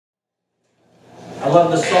I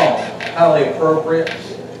love the song. Highly appropriate.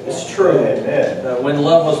 It's true. When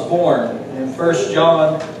love was born. In 1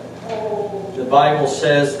 John, the Bible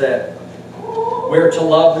says that we're to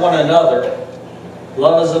love one another.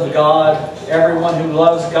 Love is of God. Everyone who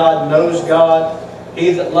loves God knows God.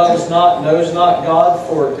 He that loves not knows not God,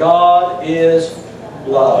 for God is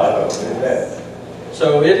love.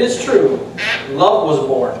 So it is true. Love was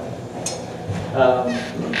born.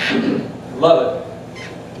 Love it.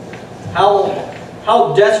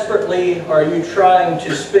 How desperately are you trying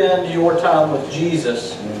to spend your time with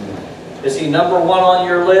Jesus? Is He number one on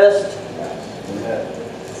your list?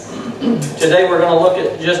 Today we're going to look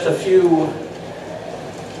at just a few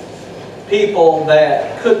people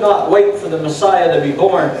that could not wait for the Messiah to be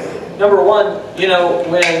born. Number one, you know,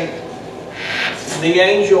 when the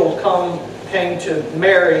angel came to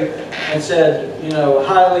Mary and said, you know,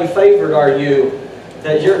 highly favored are you,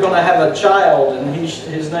 that you're going to have a child, and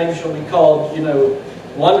his name shall be called, you know,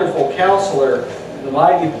 Wonderful Counselor, the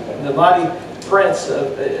mighty Prince.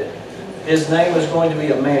 His name is going to be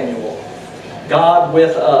Emmanuel, God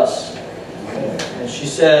with us. And she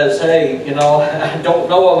says, hey, you know, I don't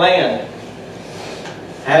know a man.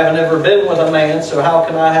 I haven't ever been with a man, so how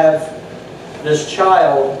can I have this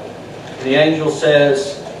child? And the angel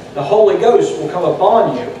says, the Holy Ghost will come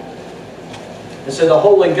upon you. And so the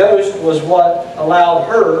Holy Ghost was what allowed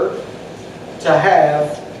her to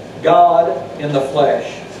have God in the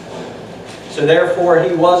flesh. So therefore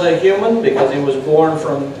He was a human because He was born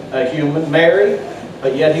from a human, Mary,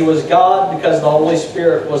 but yet He was God because the Holy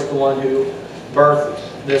Spirit was the one who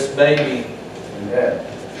birthed this baby. Amen.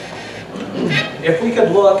 If we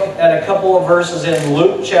could look at a couple of verses in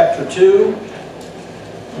Luke chapter 2.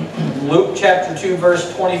 Luke chapter 2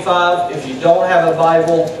 verse 25. If you don't have a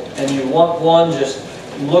Bible and you want one, just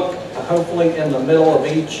look hopefully in the middle of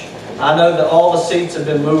each. I know that all the seats have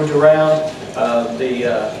been moved around.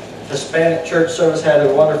 The Hispanic church service had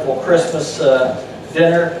a wonderful Christmas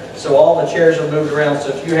dinner, so all the chairs are moved around. So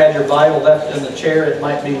if you had your Bible left in the chair, it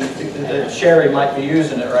might be Sherry might be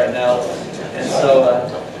using it right now. And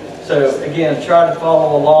so again, try to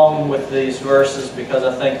follow along with these verses because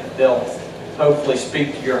I think they'll hopefully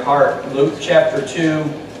speak to your heart. Luke chapter 2,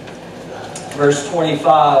 verse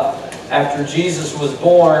 25. After Jesus was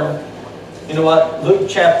born, you know what? Luke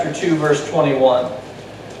chapter 2, verse 21.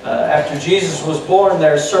 After Jesus was born,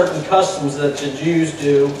 there are certain customs that the Jews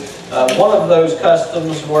do. One of those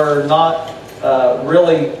customs were not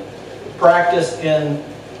really practiced in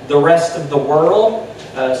the rest of the world.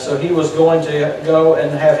 So He was going to go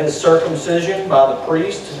and have His circumcision by the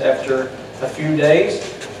priest after a few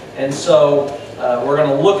days. And so we're going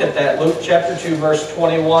to look at that. Luke chapter 2, verse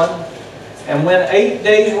 21. And when 8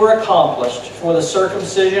 days were accomplished for the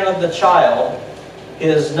circumcision of the child,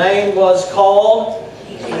 His name was called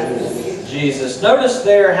Jesus. Notice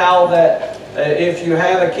there how that, if you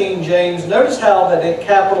have a King James, notice how that it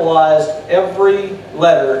capitalized every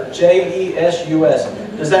letter, J-E-S-U-S.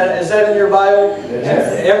 Is that in your Bible?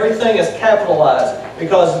 Yes. Everything is capitalized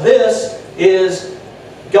because this is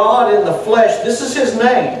God in the flesh. This is His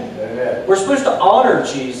name. Amen. We're supposed to honor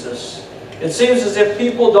Jesus. It seems as if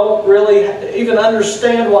people don't really even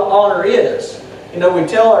understand what honor is. You know, we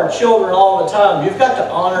tell our children all the time, you've got to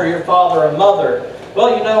honor your father and mother.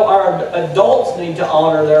 Well, you know, our adults need to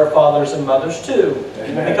honor their fathers and mothers too.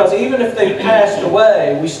 Amen. Because even if they passed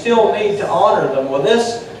away, we still need to honor them. Well,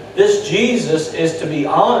 this Jesus is to be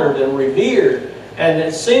honored and revered. And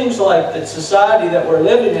it seems like the society that we're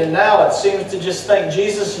living in now, it seems to just think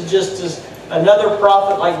Jesus is just another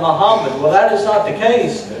prophet like Muhammad. Well, that is not the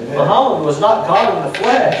case. Amen. Muhammad was not God in the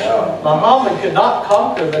flesh. No. Muhammad could not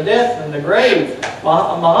conquer the death and the grave.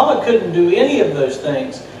 Muhammad couldn't do any of those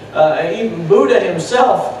things. Even Buddha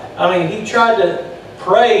himself, I mean, he tried to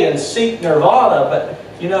pray and seek nirvana, but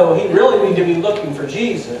you know, he really needed to be looking for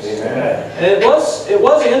Jesus. Amen. And it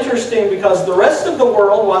was interesting because the rest of the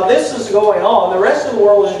world, while this is going on, the rest of the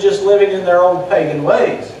world is just living in their own pagan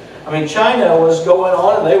ways. I mean, China was going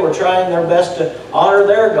on and they were trying their best to honor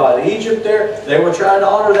their God. Egypt, they were trying to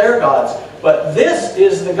honor their gods. But this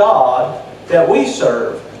is the God that we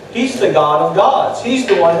serve. He's the God of gods. He's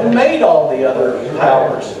the one who made all the other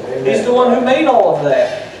powers. He's the one who made all of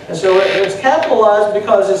that. And so it's capitalized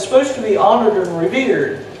because it's supposed to be honored and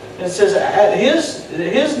revered. And it says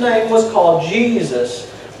his name was called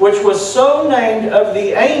Jesus, which was so named of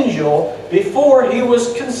the angel before he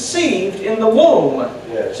was conceived in the womb.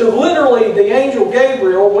 Yes. So literally the angel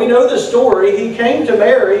Gabriel, we know the story, he came to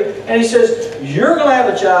Mary and he says, you're going to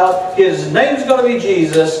have a child, his name's going to be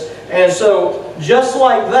Jesus. And so just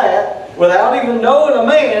like that, without even knowing a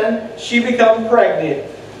man, she became pregnant.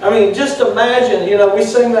 I mean, just imagine, you know, we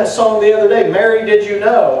sang that song the other day, Mary, Did You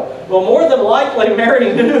Know? Well, more than likely,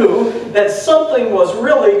 Mary knew that something was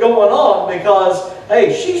really going on because,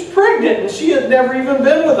 hey, she's pregnant and she had never even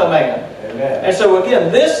been with a man. Amen. And so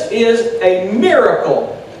again, this is a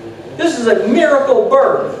miracle. This is a miracle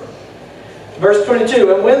birth. Verse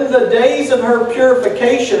 22, and when the days of her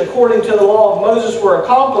purification according to the law of Moses were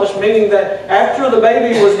accomplished, meaning that after the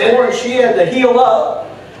baby was born, she had to heal up.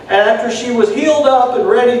 And after she was healed up and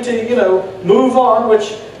ready to, you know, move on,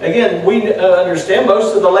 which, again, we understand,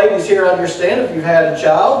 most of the ladies here understand if you've had a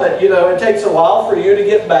child, that, you know, it takes a while for you to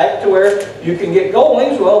get back to where you can get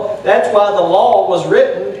goings. Well, that's why the law was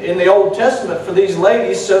written in the Old Testament for these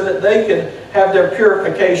ladies, so that they could have their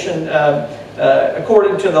purification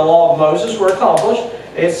according to the law of Moses were accomplished.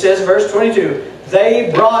 It says, verse 22,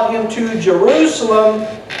 they brought him to Jerusalem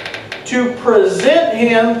to present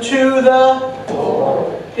him to the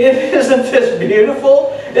Lord. Isn't this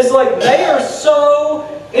beautiful? It's like they are so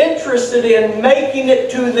interested in making it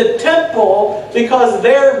to the temple because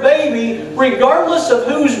their baby, regardless of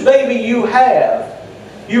whose baby you have,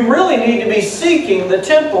 you really need to be seeking the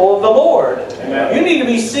temple of the Lord. Amen. You need to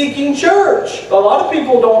be seeking church. A lot of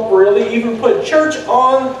people don't really even put church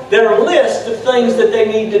on their list of things that they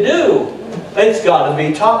need to do. It's got to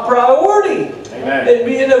be top priority. Amen.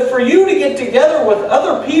 You know, for you to get together with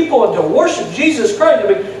other people and to worship Jesus Christ.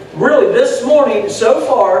 I mean, really, this morning, so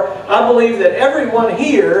far, I believe that everyone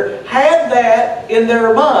here had that in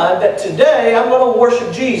their mind, that today I'm going to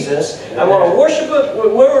worship Jesus. I'm going to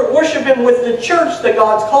worship Him with the church that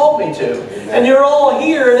God's called me to. And you're all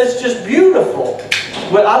here, and it's just beautiful.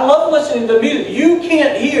 But I love listening to music. You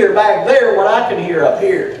can't hear back there what I can hear up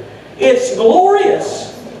here. It's glorious.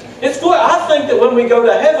 It's good. I think that when we go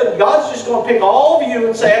to heaven, God's just going to pick all of you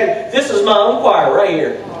and say, hey, this is my own choir right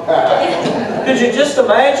here. Could you just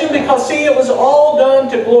imagine? Because, see, it was all done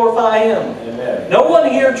to glorify Him. Amen. No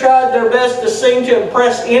one here tried their best to sing to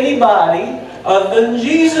impress anybody other than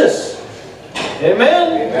Jesus.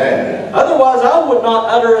 Amen? Amen. Otherwise, I would not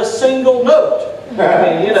utter a single note. I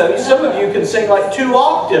mean, you know, some of you can sing like 2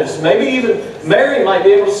 octaves. Maybe even Mary might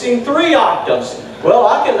be able to sing 3 octaves. Well,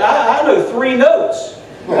 I know 3 notes.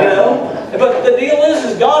 You know, but the deal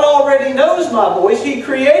is God already knows my voice. He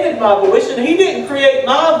created my voice, and He didn't create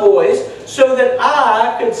my voice so that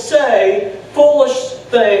I could say foolish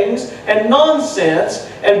things and nonsense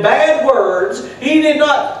and bad words. He did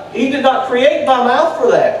not create my mouth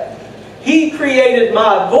for that. He created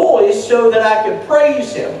my voice so that I could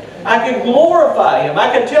praise Him. I could glorify Him.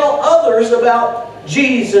 I could tell others about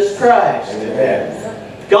Jesus Christ.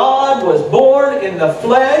 Amen. God was born in the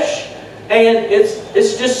flesh. And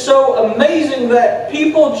it's just so amazing that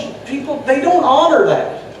people they don't honor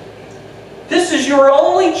that. This is your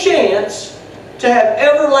only chance to have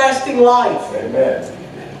everlasting life. Amen.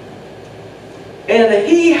 And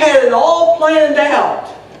He had it all planned out.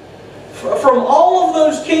 From all of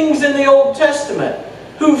those kings in the Old Testament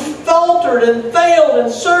who faltered and failed and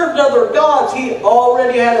served other gods, He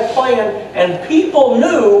already had a plan, and people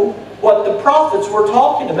knew what the prophets were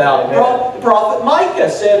talking about. The prophet Micah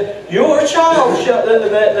said, your child,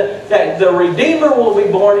 that the Redeemer will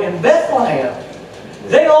be born in Bethlehem.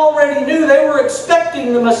 They already knew. They were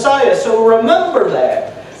expecting the Messiah. So remember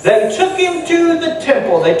that. They took Him to the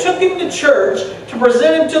temple. They took Him to church to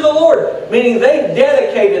present Him to the Lord. Meaning they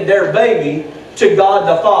dedicated their baby to God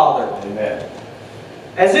the Father. Amen.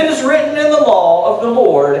 As it is written in the law of the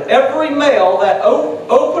Lord, every male that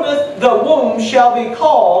openeth the womb shall be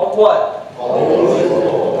called what? Holy to the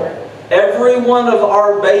Lord. Every one of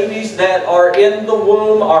our babies that are in the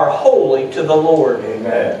womb are holy to the Lord.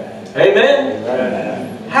 Amen. Amen?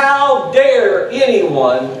 Amen. How dare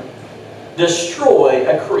anyone destroy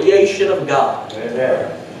a creation of God?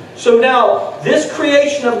 Amen. So now, this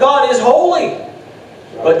creation of God is holy.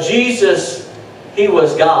 But Jesus, He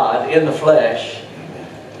was God in the flesh.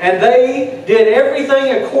 And they did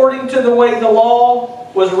everything according to the way the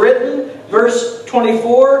law was written. Verse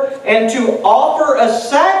 24, and to offer a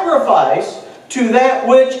sacrifice to that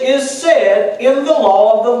which is said in the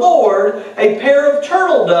law of the Lord, a pair of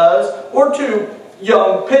turtle doves or 2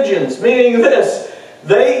 young pigeons. Meaning this,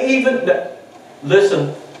 they even,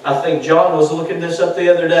 listen, I think John was looking this up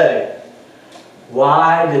the other day.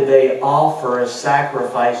 Why did they offer a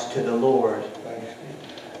sacrifice to the Lord?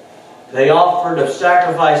 They offered a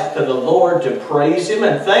sacrifice to the Lord to praise Him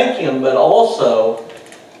and thank Him, but also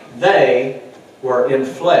they were in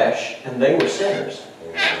flesh and they were sinners.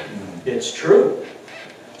 It's true.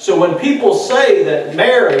 So when people say that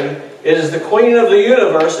Mary is the Queen of the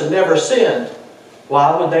universe and never sinned,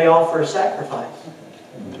 why would they offer a sacrifice?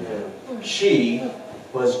 She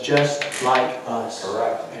was just like us.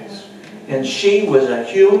 Correct. And she was a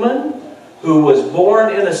human who was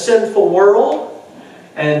born in a sinful world,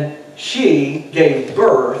 and she gave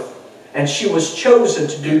birth, and she was chosen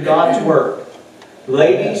to do God's work.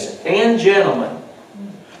 Ladies and gentlemen,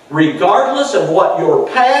 regardless of what your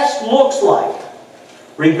past looks like,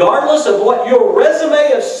 regardless of what your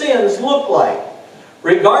resume of sins look like,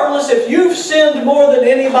 regardless if you've sinned more than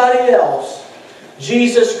anybody else,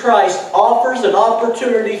 Jesus Christ offers an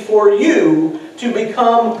opportunity for you to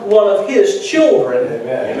become one of His children.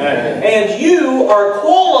 Amen. And you are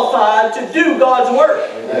qualified to do God's work.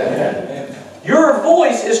 Amen. Your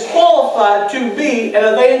voice is qualified to be an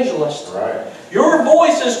evangelist. Right. Your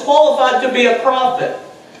voice is qualified to be a prophet.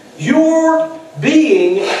 Your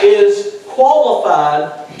being is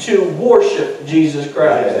qualified to worship Jesus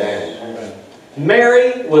Christ. Amen.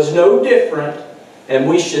 Mary was no different, and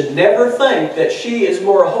we should never think that she is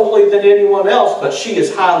more holy than anyone else, but she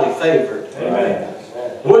is highly favored. Amen.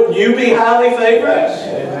 Wouldn't you be highly favored?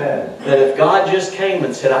 Amen. That if God just came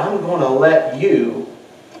and said, I'm going to let you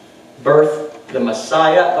birth the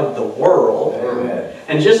Messiah of the world. Amen.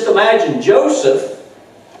 And just imagine Joseph,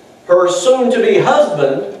 her soon-to-be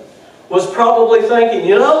husband, was probably thinking,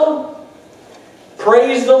 you know,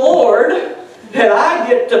 praise the Lord that I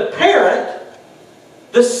get to parent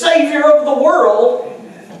the Savior of the world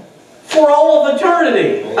for all of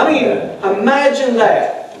eternity. I mean, imagine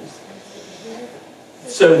that.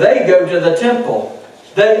 So they go to the temple.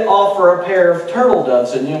 They offer a pair of turtle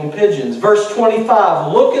doves and young pigeons. Verse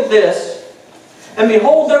 25, look at this. And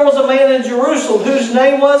behold, there was a man in Jerusalem whose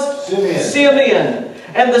name was Simeon.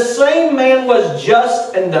 And the same man was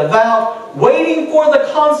just and devout, waiting for the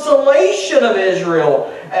consolation of Israel.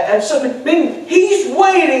 And so, I mean, he's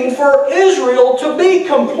waiting for Israel to be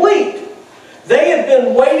complete. They had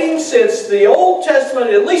been waiting since the Old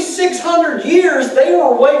Testament, at least 600 years. They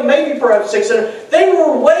were waiting, maybe perhaps 600. They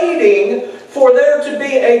were waiting for there to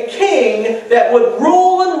be a king that would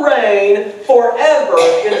rule and reign forever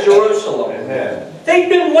in Jerusalem. Amen. They'd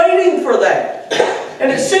been waiting for that.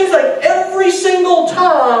 And it seems like every single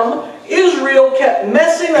time Israel kept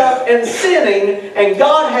messing up and sinning, and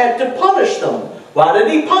God had to punish them. Why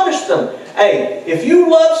did He punish them? Hey, if you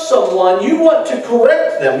love someone, you want to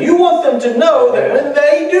correct them. You want them to know that when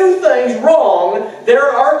they do things wrong, there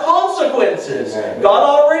are consequences. God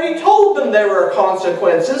already told them there were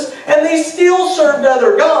consequences, and they still served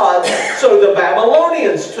other gods. So the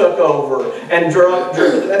Babylonians took over, and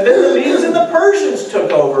then the Medes and the Persians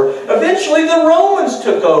took over. Eventually the Romans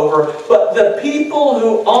took over. But the people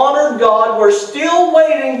who honored God were still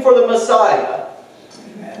waiting for the Messiah.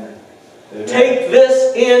 Take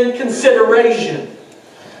this in consideration.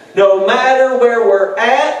 No matter where we're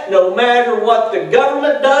at, no matter what the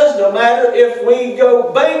government does, no matter if we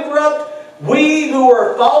go bankrupt, we who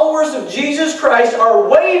are followers of Jesus Christ are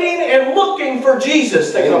waiting and looking for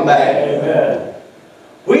Jesus to come back. Amen.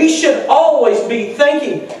 We should always be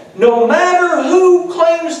thinking, no matter who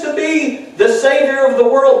claims to be the Savior of the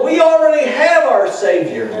world, we already have our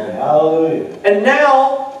Savior. Hallelujah. And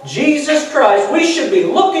now, Jesus Christ, we should be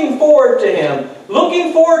looking forward to Him.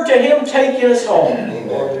 Looking forward to Him taking us home.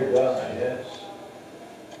 Glory to God, yes.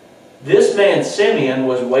 This man, Simeon,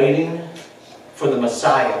 was waiting for the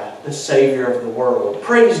Messiah, the Savior of the world.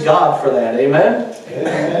 Praise God for that. Amen?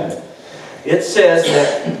 Amen. It says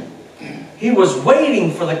that he was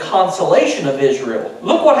waiting for the consolation of Israel.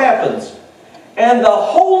 Look what happens. And the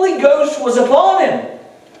Holy Ghost was upon him.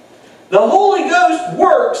 The Holy Ghost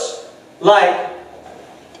works like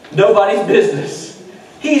nobody's business.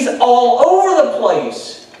 He's all over the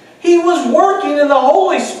place. He was working, and the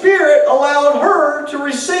Holy Spirit allowed her to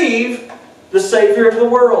receive the Savior of the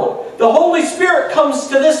world. The Holy Spirit comes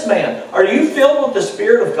to this man. Are you filled with the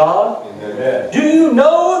Spirit of God? Amen. Do you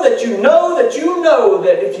know that you know that you know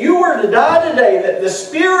that if you were to die today, that the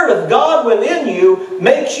Spirit of God within you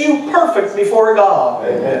makes you perfect before God?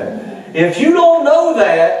 Amen. If you don't know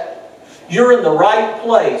that, you're in the right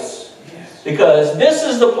place. Because this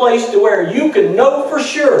is the place to where you can know for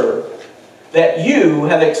sure that you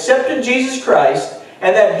have accepted Jesus Christ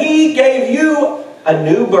and that He gave you a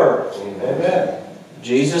new birth. Amen.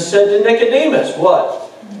 Jesus said to Nicodemus,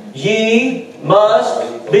 what? Ye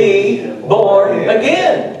must be born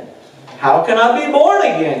again. How can I be born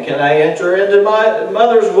again? Can I enter into my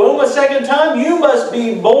mother's womb a second time? You must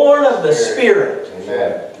be born of the Spirit.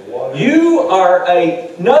 Amen. You are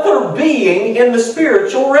another being in the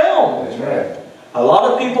spiritual realm. Amen. A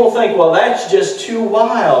lot of people think, well, that's just too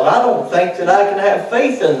wild. I don't think that I can have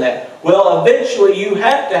faith in that. Well, eventually you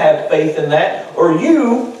have to have faith in that, or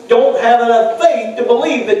you don't have enough faith to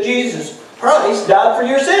believe that Jesus Christ died for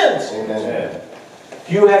your sins. Amen.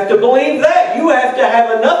 You have to believe that. You have to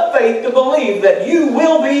have enough faith to believe that you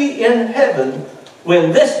will be in heaven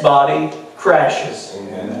when this body crashes.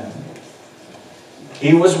 Amen.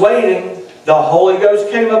 He was waiting. The Holy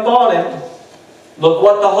Ghost came upon him. Look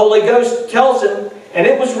what the Holy Ghost tells him. And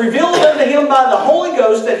it was revealed unto him by the Holy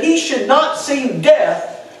Ghost that he should not see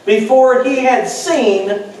death before he had seen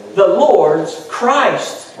the Lord's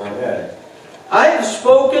Christ. Amen. I have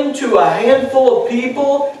spoken to a handful of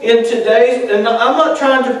people in today's, and I'm not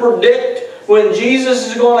trying to predict when Jesus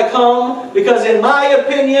is going to come, because in my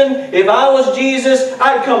opinion, if I was Jesus,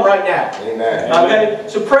 I'd come right now. Amen. Okay?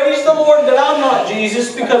 So praise the Lord that I'm not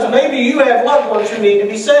Jesus, because maybe you have loved ones who need to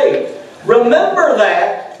be saved. Remember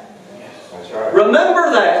that. That's right.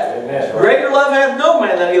 Remember that. Amen. Greater love hath no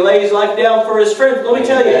man than he lays his life down for his friends. Let me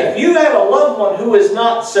tell you, if you have a loved one who is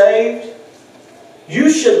not saved, you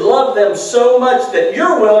should love them so much that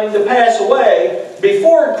you're willing to pass away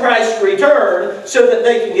before Christ's return so that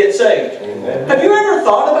they can get saved. Amen. Have you ever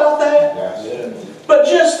thought about that? Yes. But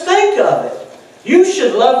just think of it. You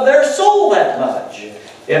should love their soul that much.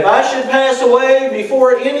 If I should pass away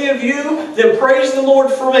before any of you, then praise the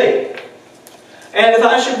Lord for me. And if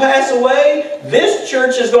I should pass away, this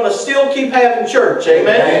church is going to still keep having church.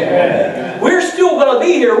 Amen? Amen. We're still going to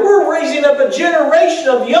be here. We're raising up a generation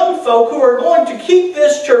of young folk who are going to keep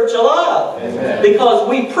this church alive. Amen. Because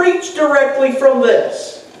we preach directly from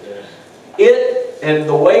this. It, and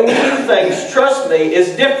the way we do things, trust me,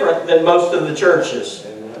 is different than most of the churches.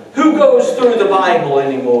 Who goes through the Bible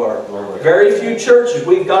anymore? Very few churches.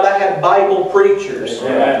 We've got to have Bible preachers.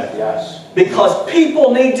 Amen. Yes. Because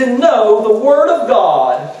people need to know the Word of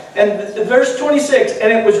God. And verse 26,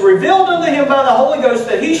 and it was revealed unto him by the Holy Ghost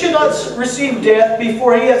that he should not receive death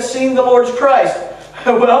before he hath seen the Lord's Christ.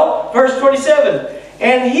 Well, verse 27,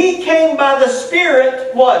 and he came by the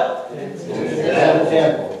Spirit, what?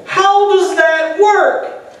 How does that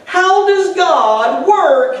work? How does God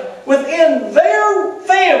work within their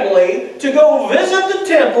family to go visit the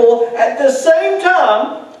temple at the same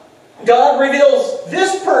time? God reveals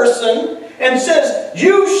this person and says,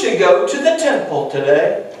 you should go to the temple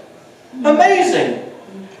today. Amazing.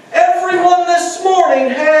 Everyone this morning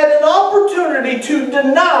had an opportunity to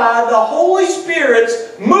deny the Holy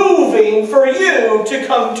Spirit's moving for you to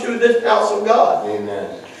come to the house of God.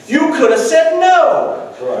 Amen. You could have said no.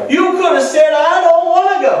 Right. You could have said, I don't want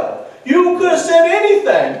to go. You could have said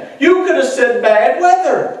anything. You could have said bad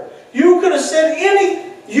weather. You could have said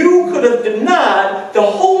anything. You could have denied the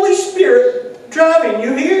Holy Spirit driving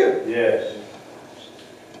you here. Yes.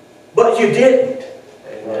 But you didn't.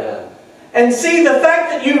 Amen. And see, the fact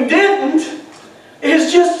that you didn't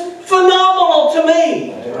is just phenomenal to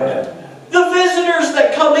me. Amen. The visitors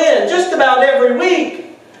that come in just about every week,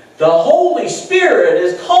 the Holy Spirit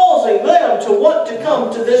is causing them to want to come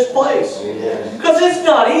to this place. Because it's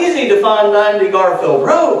not easy to find 90 Garfield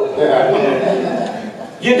Road.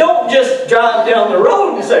 You don't just drive down the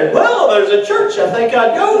road and say, well, there's a church, I think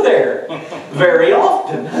I'd go there. Very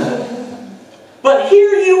often. But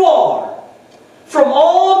here you are, from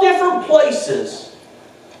all different places.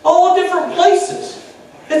 All different places.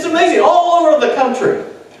 It's amazing, all over the country.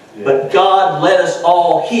 But God led us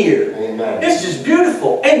all here. Amen. It's just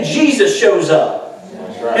beautiful. And Jesus shows up.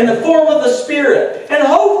 That's right. In the form of the Spirit. And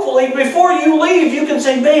hopefully, before you leave, you can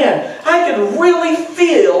say, man, I could really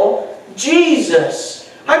feel Jesus.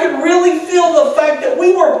 I could really feel the fact that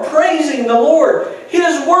we were praising the Lord.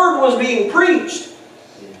 His Word was being preached.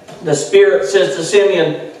 The Spirit says to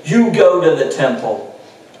Simeon, you go to the temple.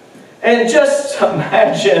 And just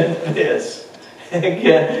imagine this.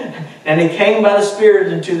 And he came by the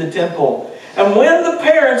Spirit into the temple. And when the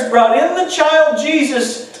parents brought in the child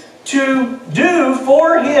Jesus to do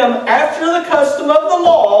for him after the custom of the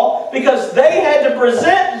law, because they had to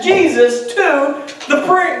present Jesus to the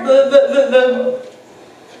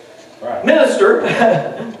minister,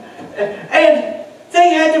 and they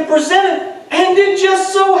had to present it. And it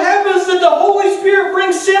just so happens that the Holy Spirit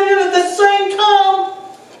brings Simeon at the same time.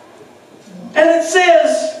 And it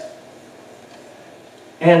says,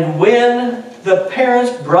 and when the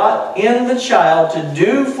parents brought in the child to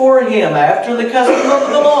do for him after the custom of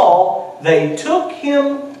the law, they took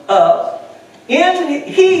him up. Then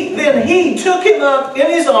he took him up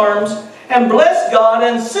in his arms and blessed God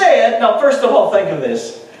and said, now first of all, think of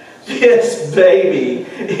this. This baby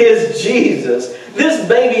is Jesus. This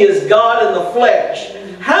baby is God in the flesh.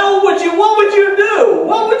 What would you do?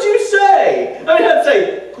 What would you say? I mean, I'd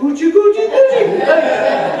say, Gucci, Gucci,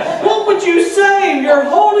 Gucci. What would you say? You're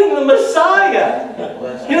holding the Messiah.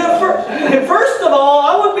 You know, first of all,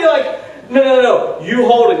 I would be like, no. You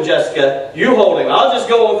hold him, Jessica. You hold him. I'll just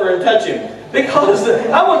go over and touch him. Because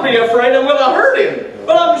I would be afraid I'm going to hurt him.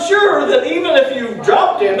 But I'm sure that even if you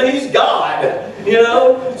dropped him, he's God. You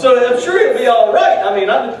know? So I'm sure he'll be all right. I mean,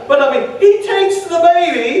 he takes the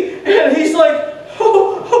baby and he's like,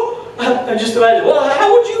 I just imagine, well,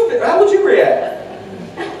 how would you react?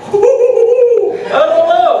 I don't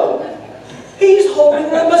know. He's holding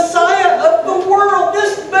the Messiah of the world.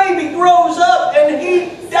 This baby grows up and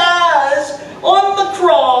he dies on the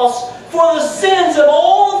cross for the sins of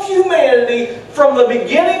all of humanity from the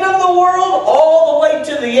beginning of the world all the way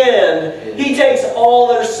to the end. He takes all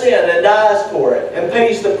their sin and dies for it and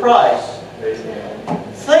pays the price.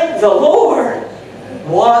 Thank the Lord.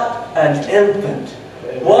 What an infant.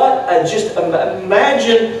 Just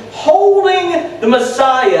imagine holding the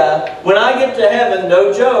Messiah when I get to heaven.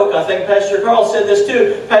 No joke. I think Pastor Carl said this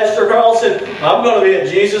too. Pastor Carl said, I'm going to be at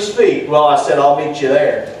Jesus' feet. Well, I said, I'll meet you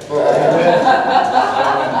there.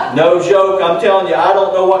 No joke. I'm telling you, I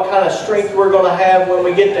don't know what kind of strength we're going to have when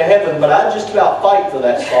we get to heaven, but I just about fight for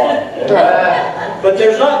that spot. But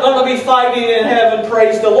there's not going to be fighting in heaven,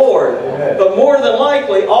 praise the Lord. But more than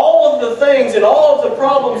likely, all of the things and all of the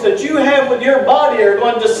problems that you have with your body are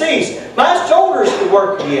going to cease. My shoulders could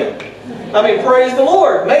work again. I mean, praise the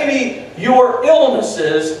Lord. Maybe your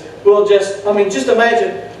illnesses will just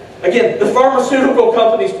imagine. Again, the pharmaceutical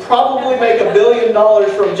companies probably make $1 billion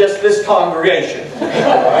from just this congregation.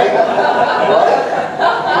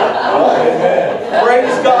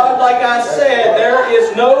 Praise God, like I said, there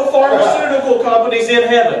is no pharmaceutical companies in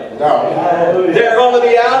heaven. No. They're going to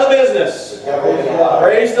be out of business.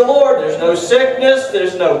 Praise the Lord. There's no sickness.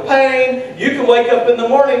 There's no pain. You can wake up in the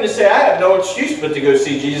morning and say, I have no excuse but to go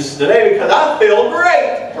see Jesus today because I feel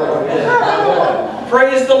great.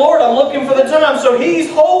 Praise the Lord. I'm looking for the time. So he's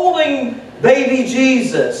holding baby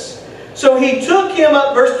Jesus. So he took him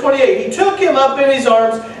up, verse 28, he took him up in his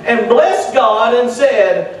arms and blessed God and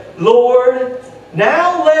said, Lord,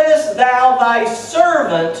 now lettest thou thy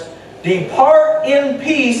servant depart in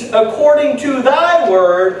peace according to thy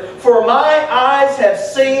word, for my eyes have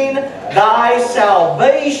seen thy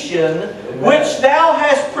salvation, which thou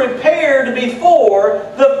hast prepared before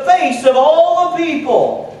the face of all the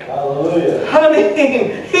people. Hallelujah. I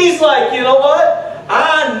mean, he's like, you know what?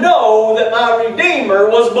 I know that my Redeemer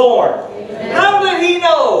was born. How did he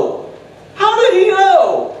know? How did he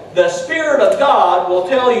know? The Spirit of God will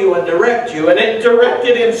tell you and direct you, and it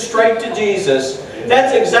directed him straight to Jesus.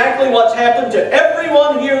 That's exactly what's happened to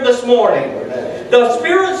everyone here this morning. The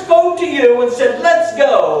Spirit spoke to you and said, let's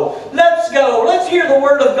go, let's hear the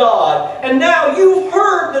Word of God. And now you've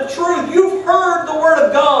heard the truth, you've heard the Word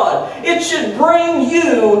of God. It should bring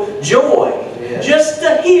you joy just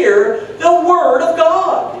to hear the Word of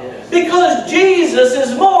God. Because Jesus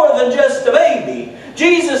is more than just a baby.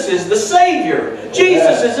 Jesus is the Savior.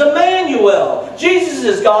 Jesus is Emmanuel. Jesus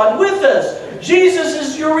is God with us. Jesus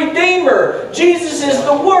is your Redeemer. Jesus is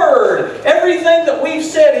the Word. Everything that we've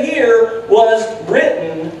said here was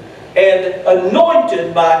written and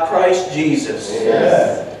anointed by Christ Jesus.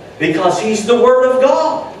 Yes. Because He's the Word of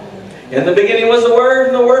God. In the beginning was the Word,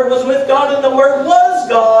 and the Word was with God, and the Word was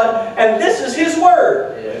God, and this is His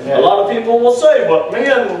Word. Amen. A lot of people will say, but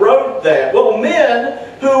men wrote that. Well, men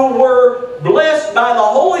who were blessed by the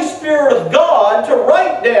Holy Spirit of God to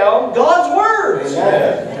write down God's words.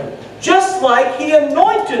 Amen. Just like He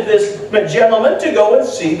anointed this gentleman to go and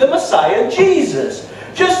see the Messiah, Jesus.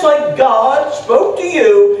 Just like God spoke to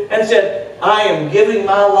you and said, I am giving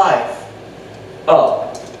my life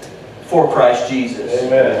up for Christ Jesus.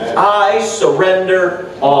 Amen. I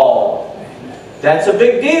surrender all. That's a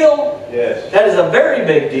big deal. Yes. That is a very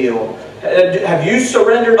big deal. Have you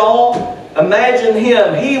surrendered all? Imagine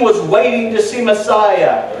him. He was waiting to see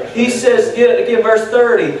Messiah. He says, again, verse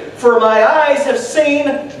 30, for my eyes have seen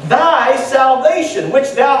thy salvation,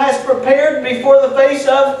 which thou hast prepared before the face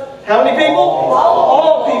of how many people?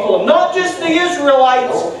 All people. Not just the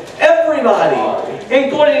Israelites. Everybody.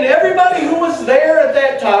 Including everybody who was there at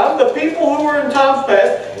that time, the people who were in times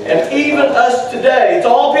past, and even us today. It's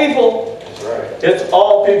all people. It's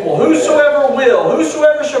all people. Whosoever will,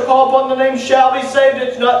 whosoever shall call upon the name shall be saved.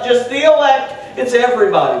 It's not just the elect, it's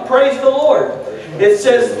everybody. Praise the Lord. It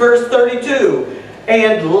says, verse 32,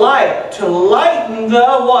 and light, to lighten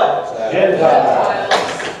the what? Gentiles.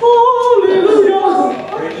 Hallelujah.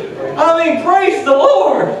 I mean, praise the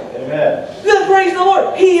Lord. Amen. Praise the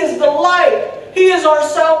Lord. He is the light. He is our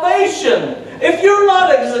salvation. If you're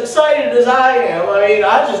not as excited as I am, I mean,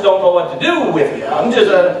 I just don't know what to do with you. I'm just,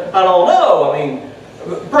 I don't know. I mean,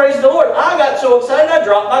 praise the Lord. I got so excited I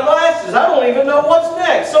dropped my glasses. I don't even know what's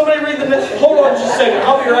next. Somebody read the next. Hold on just a second.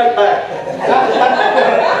 I'll be right back.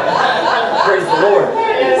 Praise the Lord.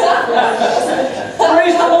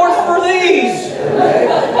 Praise the Lord for these.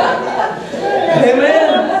 Amen.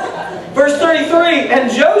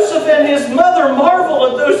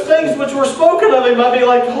 things which were spoken of him, I'd be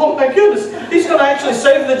like, oh my goodness, he's going to actually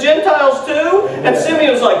save the Gentiles too? And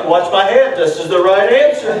Simeon was like, watch my head, this is the right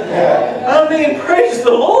answer. I mean, praise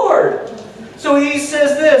the Lord. So he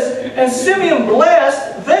says this, and Simeon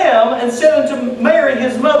blessed them and said unto Mary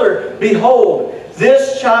his mother, behold,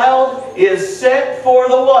 this child is set for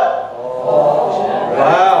the what?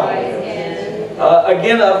 Wow.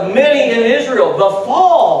 Again, of many in Israel, the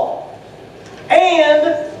fall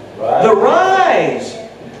and the rise.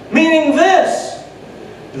 Meaning this,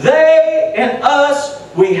 they and us,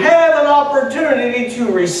 we have an opportunity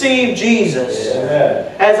to receive Jesus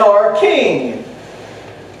as our King.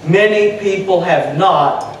 Many people have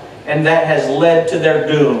not, and that has led to their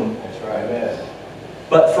doom. That's right.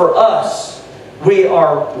 But for us, we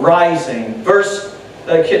are rising.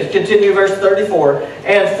 Continue verse 34.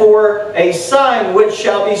 And for a sign which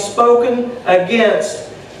shall be spoken against,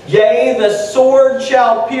 yea, the sword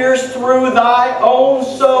shall pierce through thy own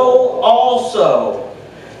soul also.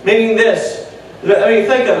 Meaning this, I mean,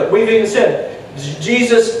 think of it. We've even said,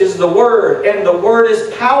 Jesus is the Word, and the Word is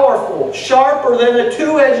powerful, sharper than a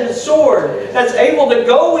two-edged sword, that's able to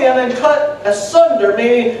go in and cut asunder,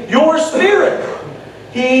 meaning your spirit.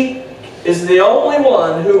 He is the only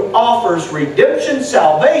one who offers redemption,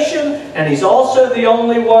 salvation, and He's also the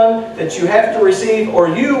only one that you have to receive, or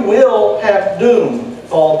you will have doom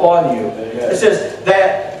fall upon you. It says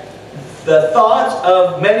that the thoughts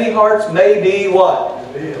of many hearts may be what?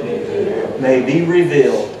 May be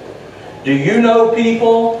revealed. Do you know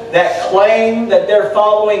people that claim that they're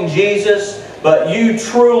following Jesus, but you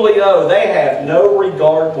truly know they have no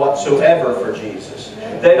regard whatsoever for Jesus?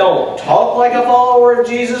 They don't talk like a follower of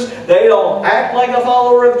Jesus. They don't act like a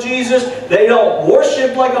follower of Jesus. They don't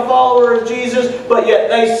worship like a follower of Jesus, but yet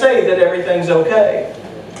they say that everything's okay.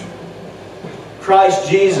 Christ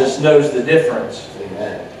Jesus knows the difference.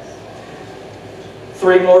 Amen.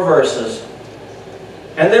 3 more verses.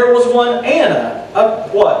 And there was one Anna, a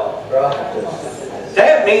what?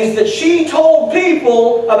 That means that she told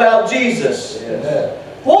people about Jesus. Yes.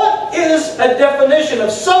 What is a definition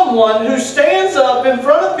of someone who stands up in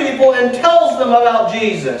front of people and tells them about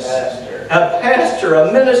Jesus? Pastor. A pastor,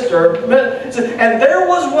 a minister. And there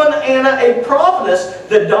was one Anna, a prophetess,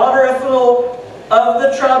 the daughter of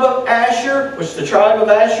the tribe of Asher, which the tribe of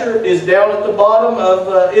Asher is down at the bottom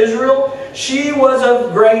of Israel. She was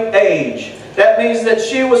of great age. That means that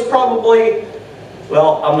she was probably,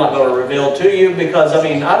 well, I'm not going to reveal to you because, I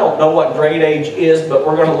mean, I don't know what great age is, but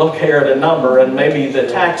we're going to look here at a number, and maybe the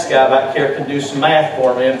tax guy back here can do some math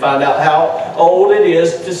for me and find out how old it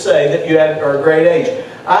is to say that you are a great age.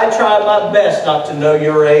 I try my best not to know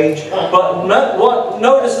your age, but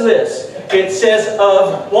notice this. It says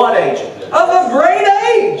of what age? Of a great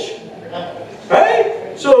age.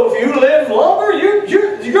 Right? So if you live longer, you're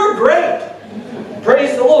great.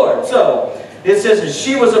 Praise the Lord. So it says that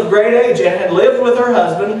she was of great age and had lived with her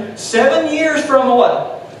husband 7 years from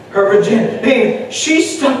what? Her virginity. Meaning, she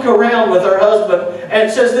stuck around with her husband, and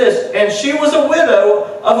it says this, and she was a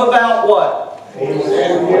widow of about what?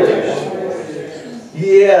 84 years.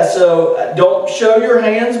 Yeah, so don't show your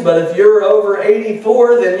hands, but if you're over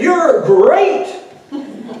 84, then you're a great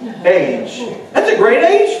age. That's a great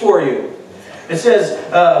age for you. It says,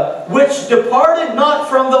 which departed not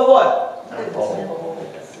from the what?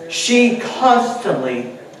 She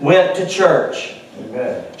constantly went to church.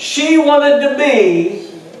 Amen. She wanted to be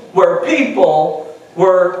where people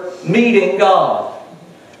were meeting God.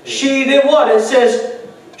 She did what? It says,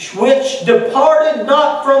 which departed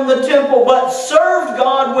not from the temple, but served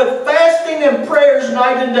God with fasting and prayers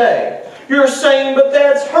night and day. You're saying, but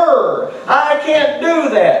that's her. I can't do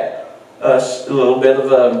that. A little bit of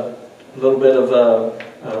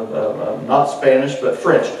not Spanish, but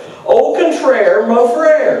French. Au contraire, mon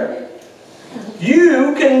frère.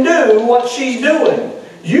 You can do what she's doing.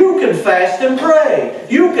 You can fast and pray.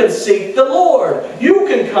 You can seek the Lord. You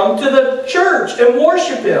can come to the church and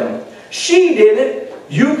worship Him. She did it.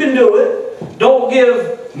 You can do it. Don't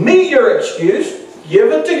give me your excuse.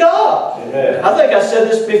 Give it to God. Amen. I think I said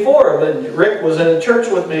this before, but Rick was in a church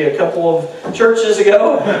with me a couple of churches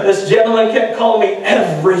ago. This gentleman kept calling me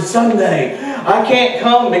every Sunday. I can't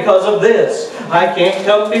come because of this. I can't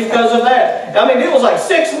come because of that. I mean, it was like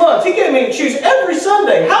 6 months. He gave me to choose every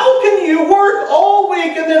Sunday. How can you work all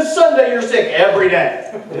week and then Sunday you're sick every day?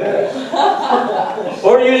 Yes.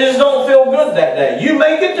 Or you just don't feel good that day. You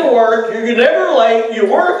make it to work. You're never late. You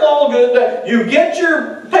work all good. You get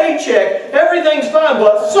your paycheck. Everything's fine.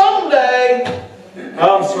 But someday,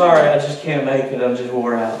 I'm sorry, I just can't make it. I'm just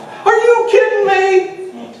wore out. Are you kidding me?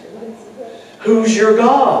 Who's your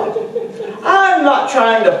God? I'm not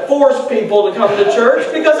trying to force people to come to church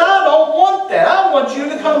because I don't want that. I want you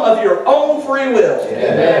to come of your own free will.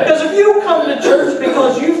 Because if you come to church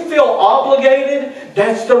because you feel obligated,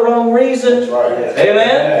 that's the wrong reason. That's right.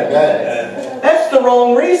 Amen? That's the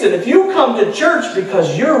wrong reason. If you come to church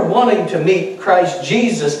because you're wanting to meet Christ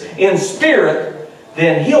Jesus in spirit,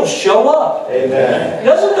 then He'll show up. Amen.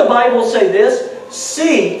 Doesn't the Bible say this?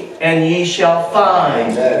 Seek and ye shall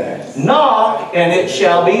find. Amen. Knock and it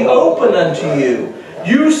shall be open unto you.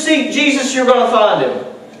 You seek Jesus, you're going to find Him.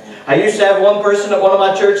 I used to have one person at one of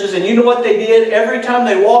my churches, and you know what they did? Every time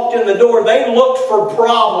they walked in the door, they looked for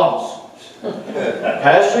problems.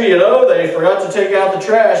 Pastor, you know, they forgot to take out the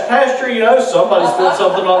trash. Pastor, you know, somebody spilled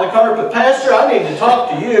something on the carpet. Pastor, I need to talk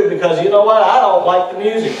to you because you know what? I don't like the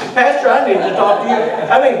music. Pastor, I need to talk to you.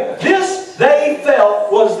 I mean, this they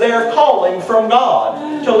felt was their calling from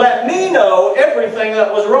God, to let me know everything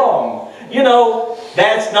that was wrong. You know,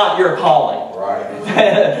 that's not your calling. Right.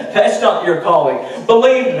 That's not your calling.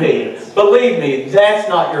 Believe me, that's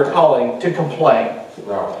not your calling to complain.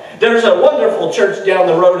 No. There's a wonderful church down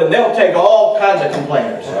the road and they'll take all kinds of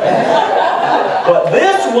complainers. But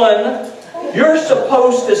this one, you're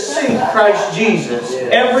supposed to seek Christ Jesus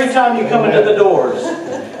every time you come into the doors.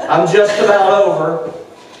 I'm just about over.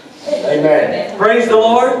 Amen. Praise the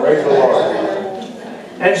Lord. Praise the Lord.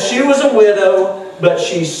 And she was a widow, but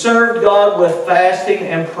she served God with fasting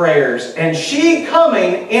and prayers. And she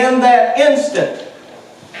coming in that instant.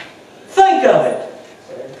 Think of it.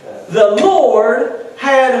 The Lord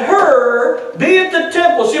had her be at the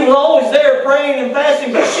temple. She was always there praying and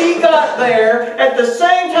fasting, but she got there at the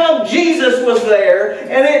same time Jesus was there,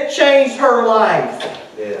 and it changed her life.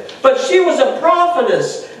 Yeah. But she was a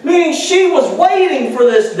prophetess, meaning she was waiting for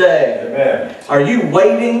this day. Amen. Are you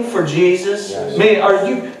waiting for Jesus? Yes. I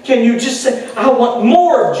mean, can you just say, I want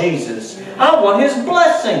more of Jesus. I want His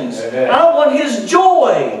blessings. Amen. I want His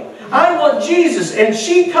joy. I want Jesus. And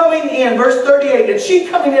she coming in, verse 38, and she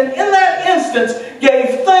coming in that instance,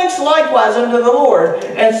 gave thanks likewise unto the Lord,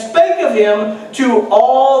 and spake of Him to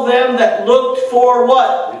all them that looked for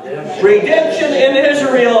what? Redemption in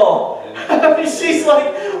Israel. She's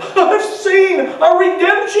like, I've seen a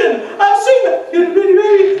redemption. I've seen a little bitty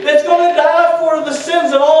baby that's going to die for the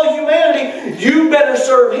sins of all humanity. You better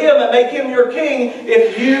serve Him and make Him your king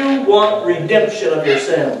if you want redemption of your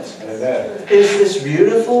sins. Amen. Is this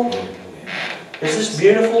beautiful? Is this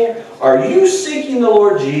beautiful? Are you seeking the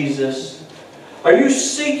Lord Jesus? Are you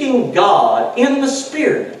seeking God in the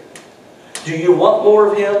Spirit? Do you want more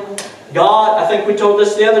of Him? God, I think we told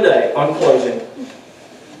this the other day on closing.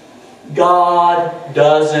 God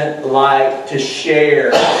doesn't like to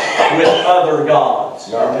share with other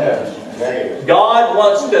gods. No. God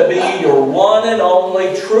wants to be your one and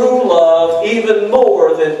only true love, even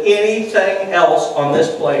more than anything else on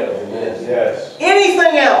this planet. Yes.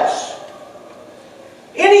 Anything else.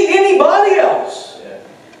 Anybody else.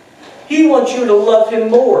 He wants you to love Him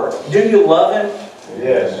more. Do you love Him?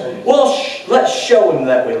 Yes. Well, let's show Him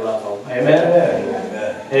that we love Him. Amen? Amen.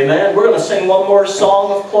 Amen. We're going to sing one more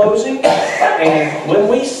song of closing. And when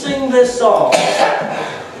we sing this song,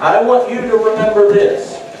 I want you to remember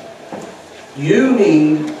this. You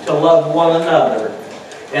need to love one another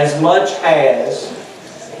as much as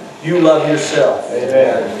you love yourself.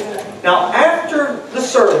 Amen. Now, after the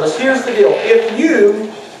service, here's the deal. If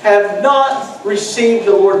you have not received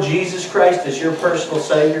the Lord Jesus Christ as your personal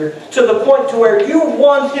Savior, to the point to where you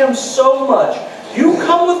want Him so much, you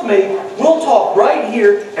come with me, we'll talk right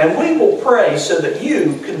here, and we will pray so that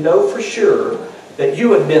you can know for sure that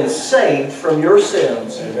you have been saved from your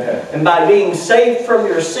sins. Amen. And by being saved from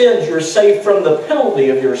your sins, you're saved from the penalty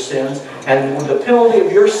of your sins, and the penalty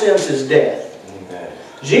of your sins is death. Amen.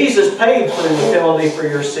 Jesus paid for the penalty for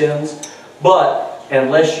your sins, but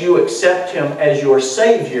unless you accept Him as your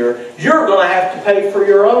Savior, you're going to have to pay for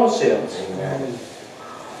your own sins. Amen.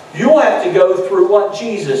 You'll have to go through what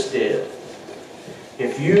Jesus did.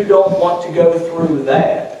 If you don't want to go through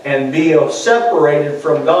that and be separated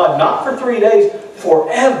from God, not for 3 days,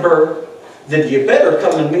 forever, then you better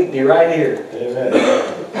come and meet me right here. Amen.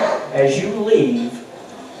 As you leave,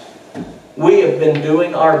 we have been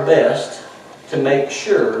doing our best to make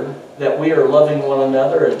sure that we are loving one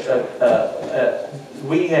another.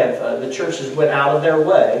 The churches went out of their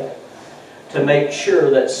way to make sure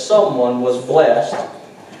that someone was blessed.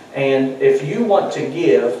 And if you want to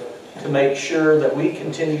give, to make sure that we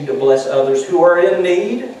continue to bless others who are in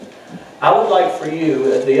need, I would like for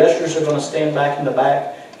you, the ushers are going to stand back in the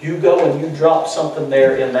back, you go and you drop something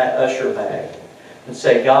there in that usher bag and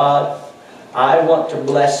say, God, I want to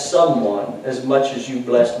bless someone as much as you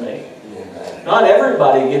blessed me. Not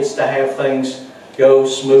everybody gets to have things go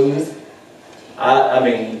smooth. I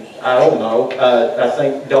mean, I don't know. I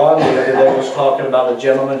think Don the other day was talking about a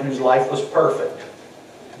gentleman whose life was perfect.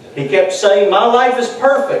 He kept saying, my life is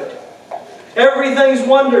perfect. Everything's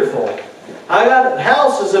wonderful. I got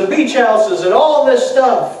houses and beach houses and all this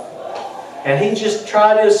stuff. And he just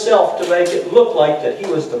tried himself to make it look like that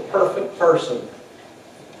he was the perfect person.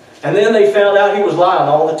 And then they found out he was lying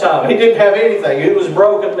all the time. He didn't have anything. He was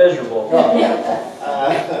broke and miserable.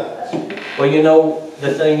 Well, you know,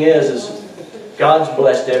 the thing is God's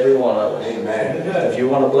blessed every one of us. Amen. If you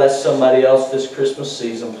want to bless somebody else this Christmas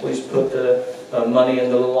season, please put the money in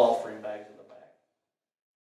the little offering.